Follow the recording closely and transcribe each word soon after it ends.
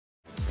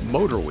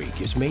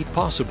MotorWeek is made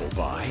possible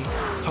by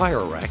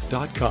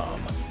TireRack.com,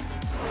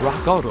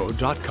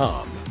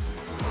 RockAuto.com,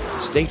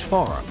 State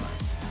Farm,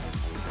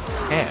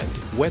 and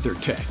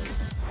WeatherTech.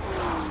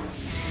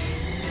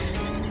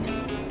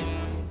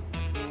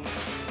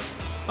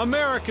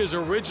 America's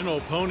original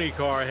pony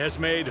car has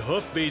made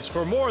hoofbeats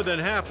for more than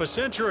half a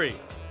century.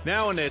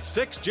 Now in its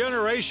sixth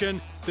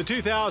generation, the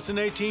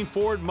 2018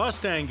 Ford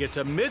Mustang gets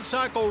a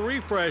mid-cycle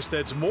refresh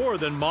that's more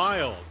than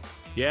mild.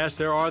 Yes,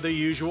 there are the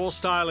usual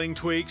styling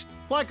tweaks,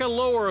 like a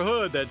lower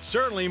hood that's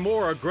certainly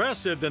more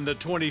aggressive than the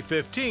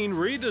 2015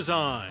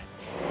 redesign.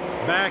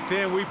 Back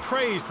then, we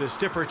praised the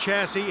stiffer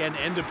chassis and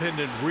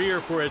independent rear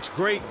for its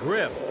great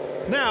grip.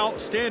 Now,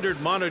 standard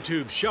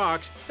monotube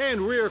shocks and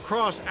rear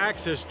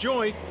cross-axis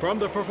joint from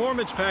the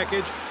Performance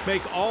package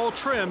make all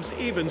trims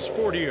even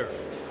sportier.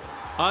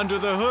 Under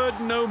the hood,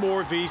 no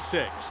more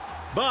V6.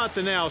 But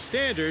the now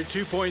standard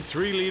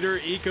 2.3-liter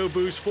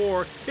EcoBoost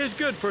 4 is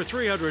good for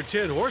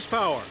 310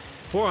 horsepower.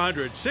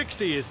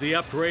 460 is the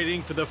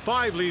upgrading for the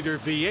 5-liter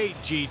V8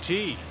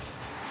 GT.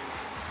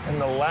 In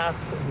the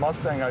last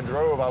Mustang I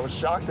drove, I was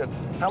shocked at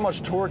how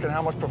much torque and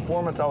how much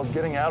performance I was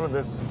getting out of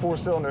this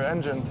 4-cylinder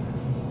engine.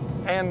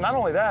 And not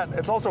only that,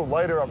 it's also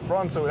lighter up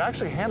front, so it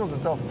actually handles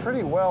itself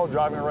pretty well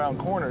driving around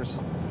corners.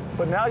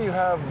 But now you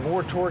have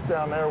more torque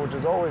down there, which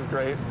is always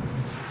great.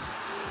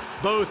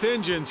 Both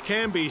engines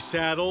can be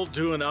saddled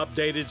to an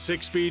updated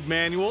 6-speed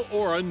manual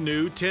or a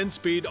new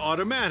 10-speed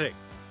automatic.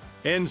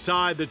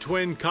 Inside the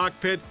twin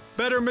cockpit,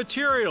 better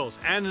materials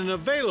and an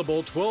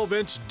available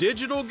 12-inch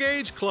digital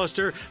gauge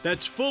cluster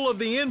that's full of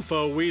the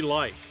info we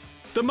like.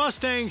 The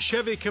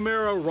Mustang-Chevy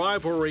Camaro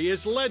rivalry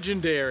is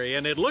legendary,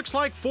 and it looks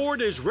like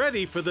Ford is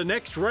ready for the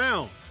next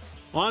round.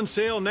 On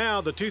sale now,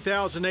 the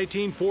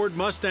 2018 Ford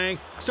Mustang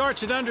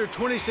starts at under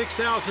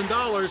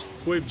 $26,000,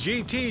 with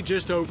GT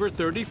just over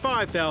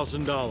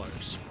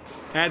 $35,000.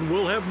 And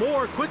we'll have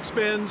more quick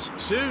spins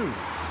soon.